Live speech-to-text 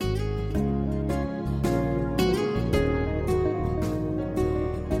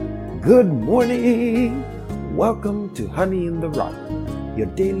Good morning! Welcome to Honey in the Rock, your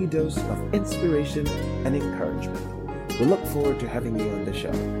daily dose of inspiration and encouragement. We look forward to having you on the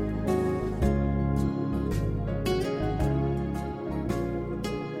show.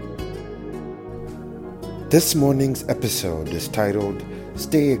 This morning's episode is titled,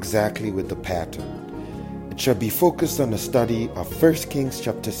 Stay Exactly with the Pattern. It shall be focused on a study of 1 Kings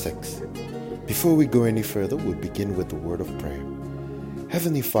chapter 6. Before we go any further, we'll begin with a word of prayer.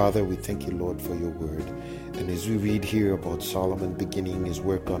 Heavenly Father, we thank you, Lord, for your word. And as we read here about Solomon beginning his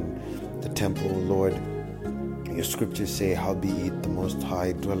work on the temple, Lord, your scriptures say, Howbeit the Most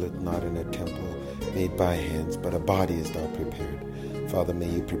High dwelleth not in a temple made by hands, but a body is thou prepared. Father, may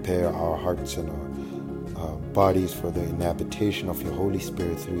you prepare our hearts and our bodies for the inhabitation of your Holy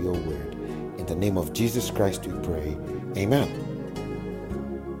Spirit through your word. In the name of Jesus Christ we pray. Amen.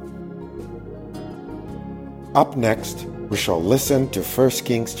 Up next, we shall listen to 1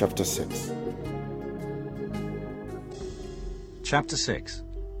 Kings chapter 6. Chapter 6.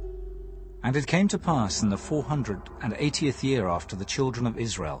 And it came to pass in the 480th year after the children of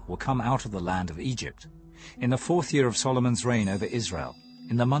Israel were come out of the land of Egypt, in the 4th year of Solomon's reign over Israel,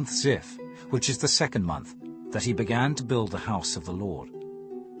 in the month Ziph, which is the 2nd month, that he began to build the house of the Lord.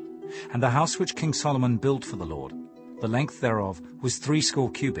 And the house which King Solomon built for the Lord, the length thereof was 80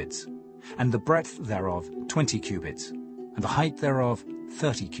 cubits, and the breadth thereof 20 cubits, and the height thereof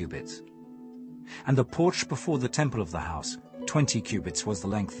 30 cubits. And the porch before the temple of the house, 20 cubits was the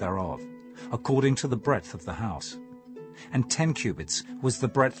length thereof, according to the breadth of the house. And 10 cubits was the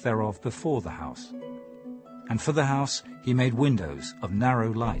breadth thereof before the house. And for the house he made windows of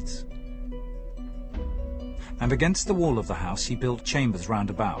narrow lights. And against the wall of the house he built chambers round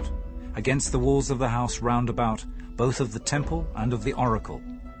about, against the walls of the house round about, both of the temple and of the oracle.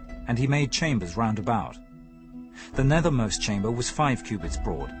 And he made chambers round about. The nethermost chamber was 5 cubits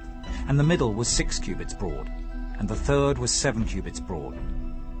broad, and the middle was 6 cubits broad, and the third was 7 cubits broad.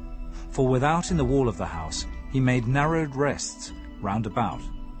 For without in the wall of the house he made narrowed rests round about,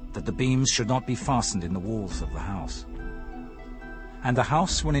 that the beams should not be fastened in the walls of the house. And the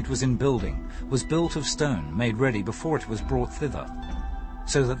house, when it was in building, was built of stone, made ready before it was brought thither,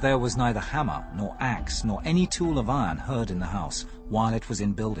 so that there was neither hammer, nor axe, nor any tool of iron heard in the house, while it was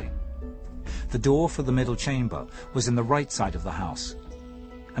in building. The door for the middle chamber was in the right side of the house.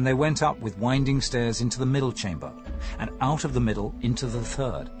 And they went up with winding stairs into the middle chamber, and out of the middle into the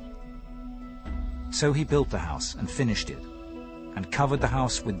third. So he built the house and finished it, and covered the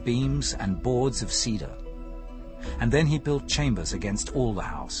house with beams and boards of cedar. And then he built chambers against all the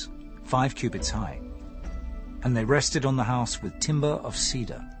house, 5 cubits high. And they rested on the house with timber of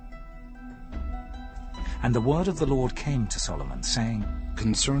cedar. And the word of the Lord came to Solomon, saying,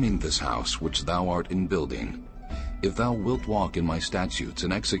 Concerning this house which thou art in building, if thou wilt walk in my statutes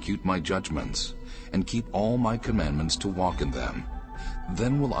and execute my judgments, and keep all my commandments to walk in them,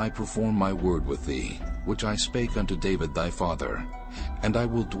 then will I perform my word with thee, which I spake unto David thy father, and I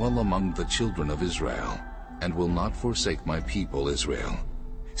will dwell among the children of Israel, and will not forsake my people Israel.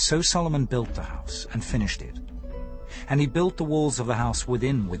 So Solomon built the house and finished it. And he built the walls of the house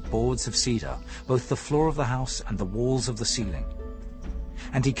within with boards of cedar, both the floor of the house and the walls of the ceiling.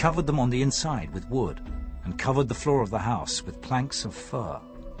 And he covered them on the inside with wood, and covered the floor of the house with planks of fir.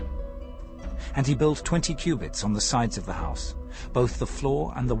 And he built 20 cubits on the sides of the house, both the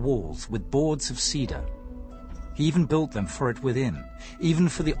floor and the walls, with boards of cedar. He even built them for it within, even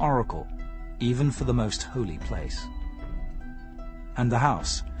for the oracle, even for the most holy place. And the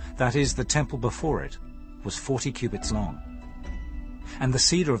house, that is, the temple before it, was 40 cubits long. And the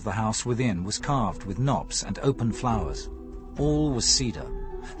cedar of the house within was carved with knops and open flowers. All was cedar.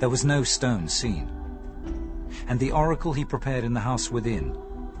 There was no stone seen. And the oracle he prepared in the house within,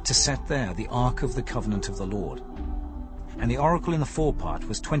 to set there the ark of the covenant of the Lord. And the oracle in the forepart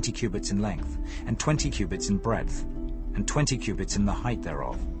was 20 cubits in length, and 20 cubits in breadth, and 20 cubits in the height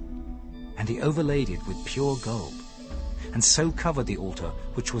thereof. And he overlaid it with pure gold, and so covered the altar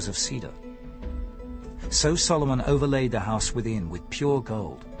which was of cedar. So Solomon overlaid the house within with pure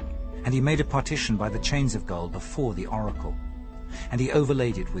gold, and he made a partition by the chains of gold before the oracle, and he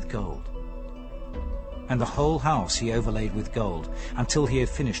overlaid it with gold. And the whole house he overlaid with gold, until he had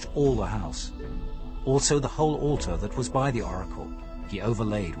finished all the house. Also the whole altar that was by the oracle he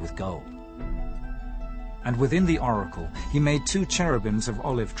overlaid with gold. And within the oracle he made 2 cherubims of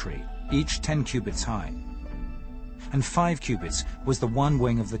olive tree, each 10 cubits high. And 5 cubits was the one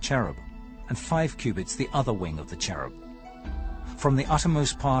wing of the cherub, and 5 cubits the other wing of the cherub. From the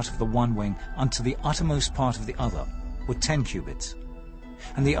uttermost part of the one wing unto the uttermost part of the other were 10 cubits,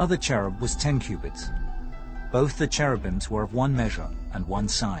 and the other cherub was 10 cubits. Both the cherubims were of one measure and one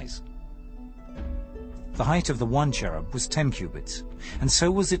size. The height of the one cherub was 10 cubits, and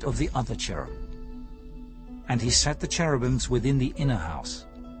so was it of the other cherub. And he set the cherubims within the inner house.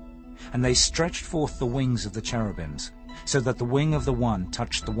 And they stretched forth the wings of the cherubims, so that the wing of the one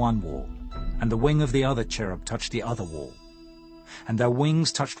touched the one wall, and the wing of the other cherub touched the other wall. And their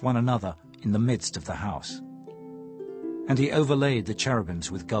wings touched one another in the midst of the house. And he overlaid the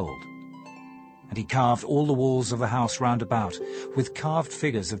cherubims with gold. And he carved all the walls of the house round about with carved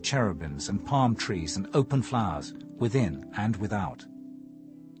figures of cherubims and palm trees and open flowers, within and without.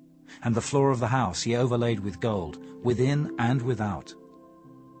 And the floor of the house he overlaid with gold, within and without.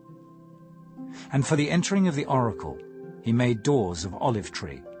 And for the entering of the oracle he made doors of olive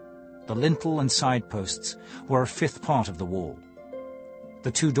tree. The lintel and side posts were a 5th part of the wall.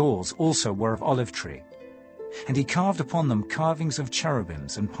 The 2 doors also were of olive tree. And he carved upon them carvings of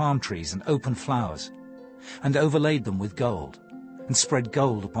cherubims and palm trees and open flowers, and overlaid them with gold, and spread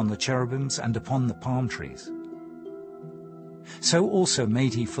gold upon the cherubims and upon the palm trees. So also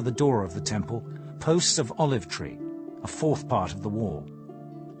made he for the door of the temple posts of olive tree, a 4th part of the wall.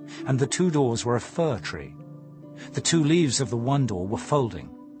 And the 2 doors were of fir tree. The 2 leaves of the one door were folding,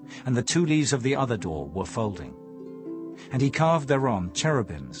 and the 2 leaves of the other door were folding. And he carved thereon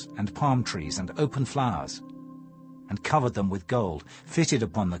cherubims and palm trees and open flowers, and covered them with gold, fitted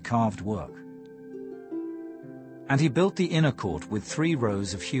upon the carved work. And he built the inner court with 3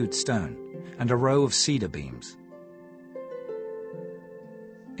 rows of hewed stone, and a row of cedar beams.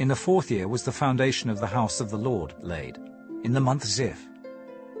 In the 4th year was the foundation of the house of the Lord laid, in the month Ziph.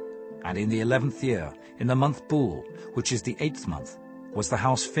 And in the 11th year, in the month Bul, which is the 8th month, was the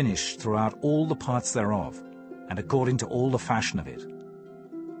house finished throughout all the parts thereof, and according to all the fashion of it.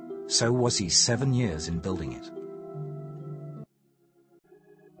 So was he 7 years in building it.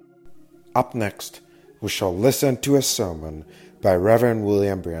 Up next, we shall listen to a sermon by Reverend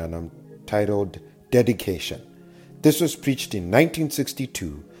William Branham titled Dedication. This was preached in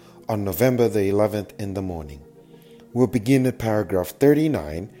 1962 on November the 11th in the morning. We'll begin at paragraph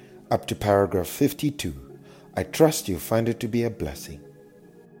 39 up to paragraph 52. I trust you'll find it to be a blessing.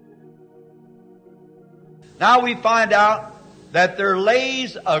 Now we find out that there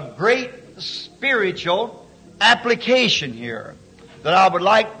lays a great spiritual application here that I would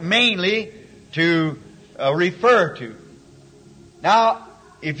like mainly to refer to. Now,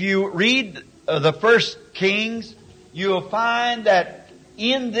 if you read the 1 Kings, you'll find that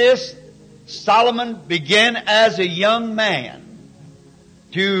in this Solomon began as a young man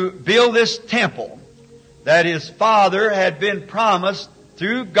to build this temple that his father had been promised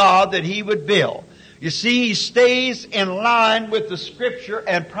through God that he would build. You see, he stays in line with the Scripture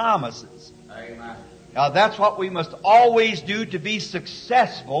and promises. Amen. Now that's what we must always do to be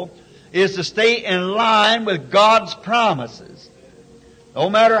successful, is to stay in line with God's promises. No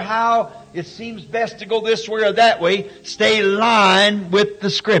matter how it seems best to go this way or that way, stay in line with the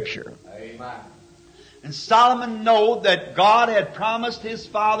Scripture. Amen. And Solomon knew that God had promised his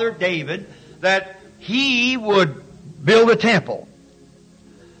father David that he would build a temple.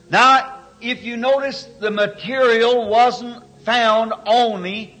 Now, if you notice, the material wasn't found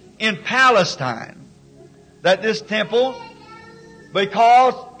only in Palestine, that this temple,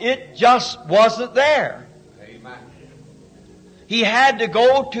 because it just wasn't there. Amen. He had to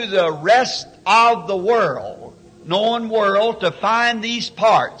go to the rest of the world, known world, to find these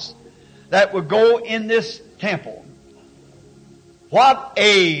parts that would go in this temple. What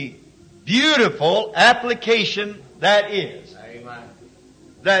a beautiful application that is. Amen.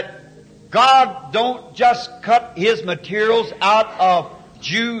 That God don't just cut His materials out of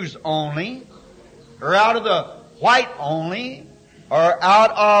Jews only, or out of the white only, or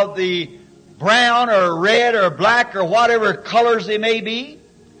out of the brown or red or black or whatever colors they may be,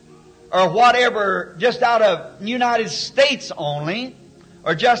 or whatever, just out of United States only,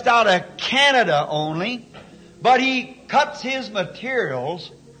 or just out of Canada only, but He cuts His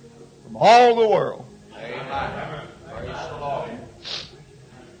materials from all the world. Amen. Praise the Lord.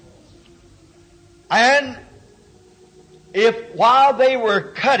 And if while they were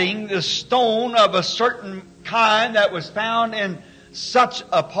cutting the stone of a certain kind that was found in such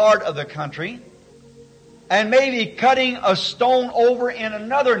a part of the country, and maybe cutting a stone over in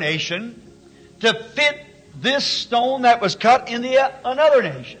another nation to fit this stone that was cut in another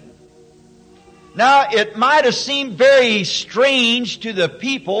nation. Now, it might have seemed very strange to the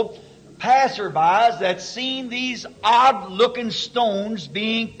people, passerbys, that seen these odd-looking stones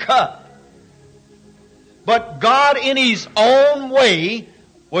being cut. But God, in His own way,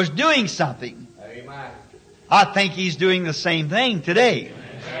 was doing something. Amen. I think He's doing the same thing today.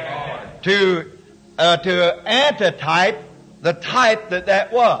 Amen. To antitype the type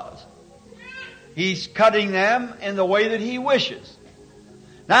that was. He's cutting them in the way that He wishes.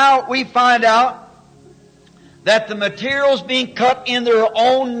 Now we find out that the materials being cut in their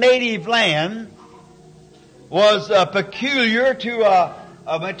own native land was peculiar to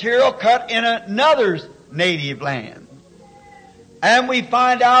a material cut in another's native land. And we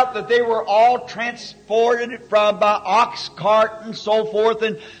find out that they were all transported by ox cart and so forth,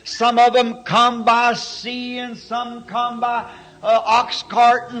 and some of them come by sea, and some come by ox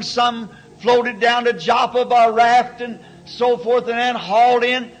cart, and some floated down to Joppa by raft and so forth, and then hauled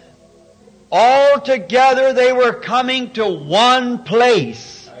in. All together they were coming to one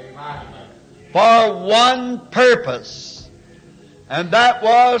place for one purpose, and that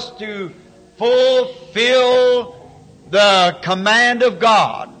was to fulfill the command of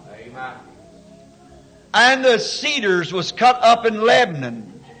God. Amen. And the cedars was cut up in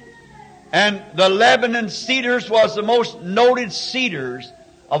Lebanon. And the Lebanon cedars was the most noted cedars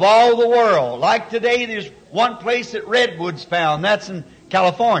of all the world. Like today, there's one place that redwood's found. That's in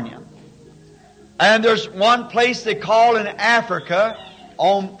California. And there's one place they call in Africa,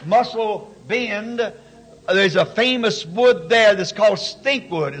 on Muscle Bend, there's a famous wood there that's called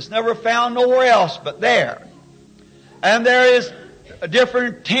stinkwood. It's never found nowhere else but there. And there is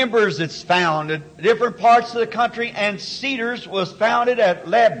different timbers that's found in different parts of the country, and cedars was founded at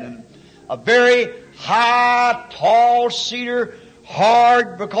Lebanon. A very high, tall cedar,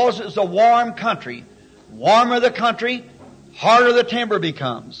 hard, because it's a warm country. Warmer the country, harder the timber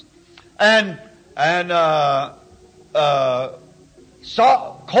becomes.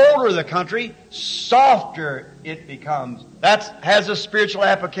 Colder the country, softer it becomes. That has a spiritual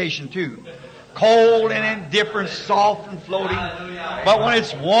application too. Cold and indifferent, soft and floating. But when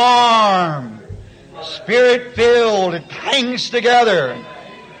it's warm, Spirit-filled, it hangs together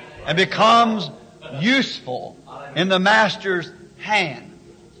and becomes useful in the Master's hand.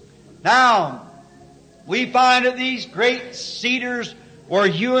 Now, we find that these great cedars were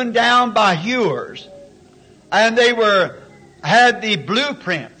hewn down by hewers, and they had the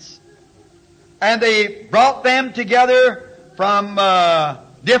blueprints, and they brought them together from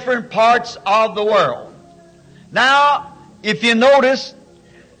different parts of the world. Now, if you notice,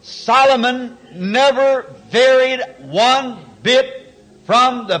 Solomon never varied one bit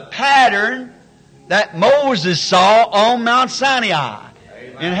from the pattern that Moses saw on Mount Sinai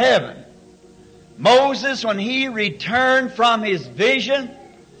in heaven. Moses, when he returned from his vision,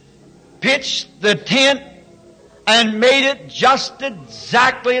 pitched the tent and made it just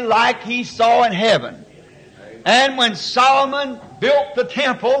exactly like he saw in heaven. And when Solomon built the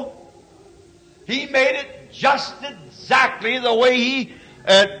temple, he made it just exactly the way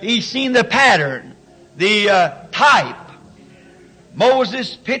he seen the pattern, the type.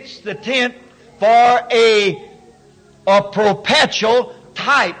 Moses pitched the tent for a perpetual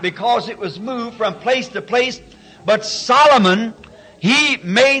type because it was moved from place to place. But Solomon, he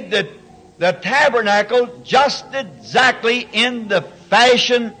made the tabernacle just exactly in the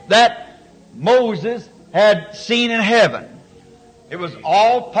fashion that Moses had seen in heaven. It was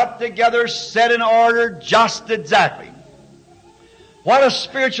all put together, set in order, just exactly. What a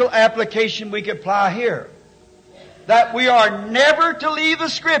spiritual application we could apply here. That we are never to leave the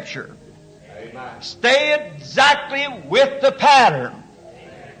Scripture. Amen. Stay exactly with the pattern.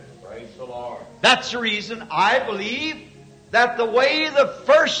 Praise the Lord. That's the reason I believe that the way the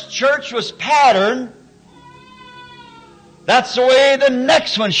first church was patterned, that's the way the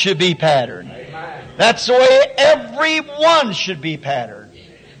next one should be patterned. Amen. That's the way every one should be patterned.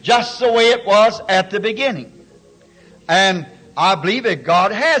 Just the way it was at the beginning. And I believe that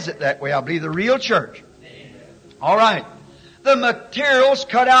God has it that way. I believe the real church. All right. The materials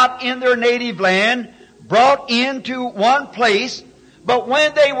cut out in their native land, brought into one place, but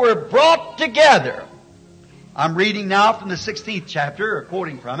when they were brought together, I'm reading now from the 16th chapter, or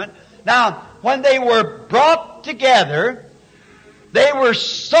quoting from it. Now, when they were brought together, they were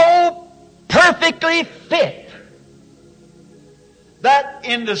so perfectly fit that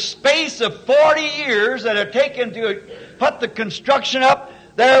in the space of 40 years that had taken to put the construction up,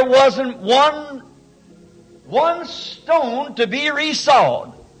 there wasn't one stone to be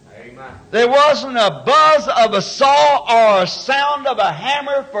resawed. Amen. There wasn't a buzz of a saw or a sound of a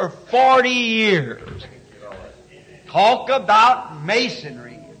hammer for 40 years. Talk about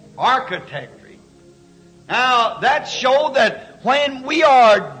masonry, architecture. Now, that showed that when we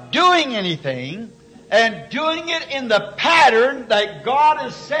are doing anything and doing it in the pattern that God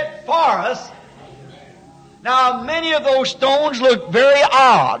has set for us, now many of those stones look very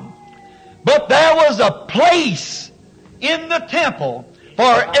odd, but there was a place in the temple for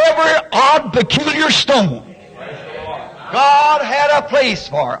every odd, peculiar stone. God had a place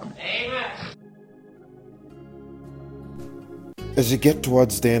for them. As we get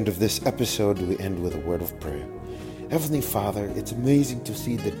towards the end of this episode, we end with a word of prayer. Heavenly Father, it's amazing to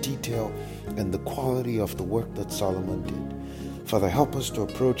see the detail and the quality of the work that Solomon did. Father, help us to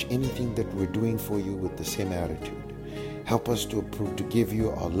approach anything that we're doing for you with the same attitude. Help us to give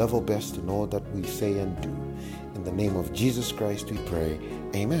you our level best in all that we say and do. In the name of Jesus Christ we pray.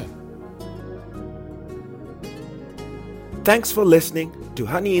 Amen. Thanks for listening to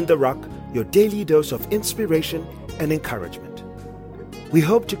Honey in the Rock, your daily dose of inspiration and encouragement. We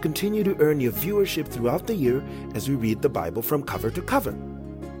hope to continue to earn your viewership throughout the year as we read the Bible from cover to cover.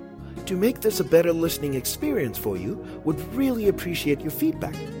 To make this a better listening experience for you, would really appreciate your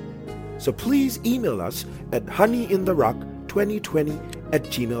feedback. So please email us at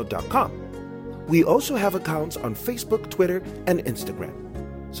honeyintherock2020@gmail.com. We also have accounts on Facebook, Twitter, and Instagram.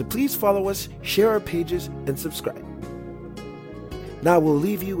 So please follow us, share our pages, and subscribe. Now we'll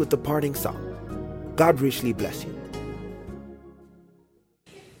leave you with the parting song. God richly bless you.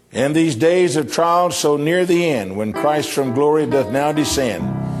 In these days of trials so near the end, when Christ from glory doth now descend,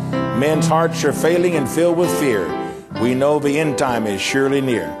 men's hearts are failing and filled with fear. We know the end time is surely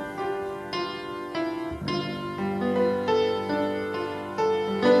near.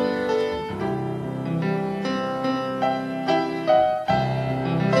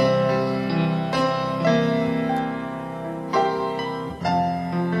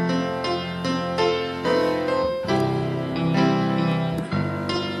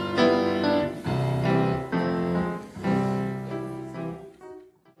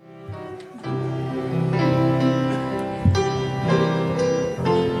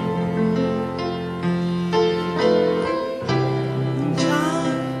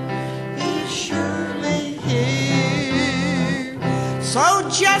 So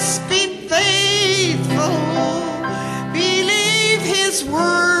just be faithful, believe His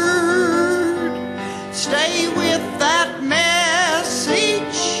word, stay with that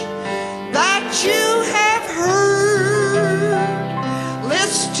message that you have heard.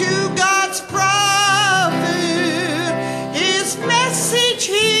 Listen to God's prophet, His message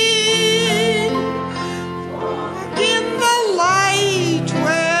heed. Walk in the light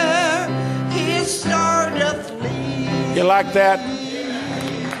where His star doth lead. You like that?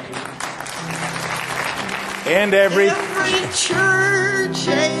 And every church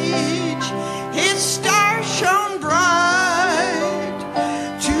age, His star shone bright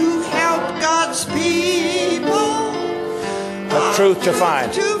to help God's people a truth to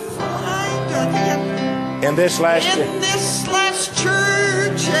find. In this last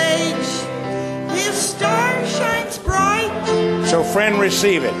church age, His star shines bright. So friend,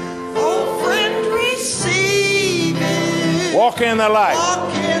 receive it. Oh, friend, receive it. Walk in the light.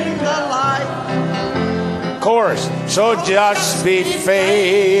 Walk in the light. Chorus. So just be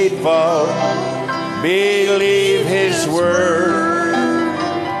faithful, believe His word,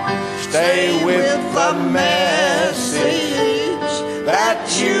 stay with the message that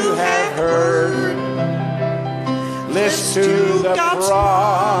you have heard. Listen to the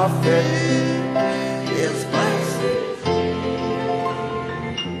prophet, His blessings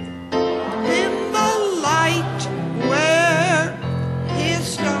in the light where His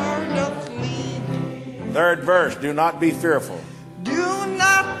star doth lead. Third verse, do not be fearful. Do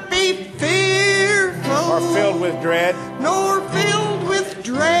not be fearful. Or filled with dread. Nor filled with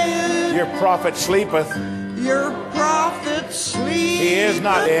dread. Your prophet sleepeth. Your prophet sleepeth. He is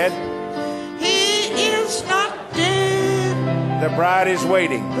not dead. He is not dead. The bride is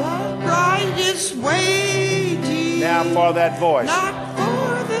waiting. The bride is waiting. Now for that voice. Not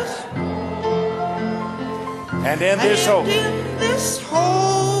for this. And in this hope. In this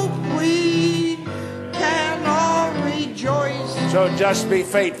hope we can all rejoice. So just be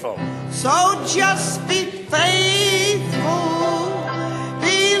faithful. So just be faithful.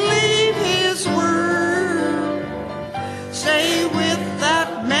 Believe His word. Stay with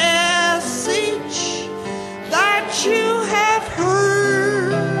that message that you have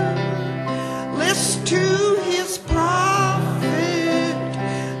heard. Listen to His prophet.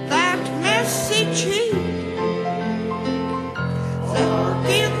 That message He walk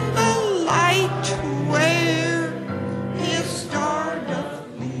in the light where His star doth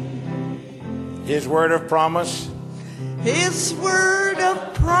lead. His word of promise. His word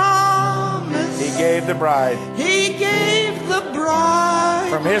of promise. He gave the bride. He gave the bride.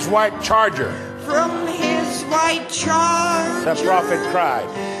 From His white charger. From His white charger. The prophet cried.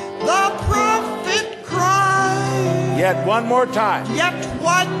 The prophet cried. Yet one more time. Yet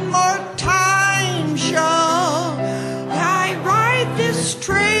one more time shall I ride this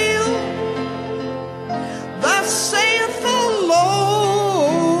trail. Thus saith the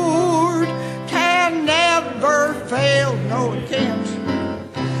Lord, can never fail. No, it can't.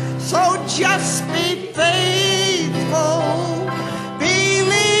 So just be faithful,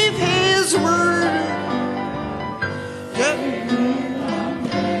 believe His word.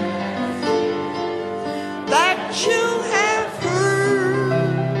 That you have heard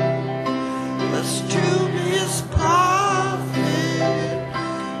was to His prophet,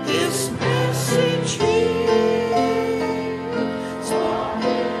 His message is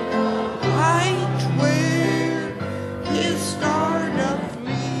right where His star doth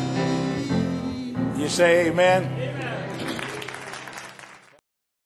lead. You say amen?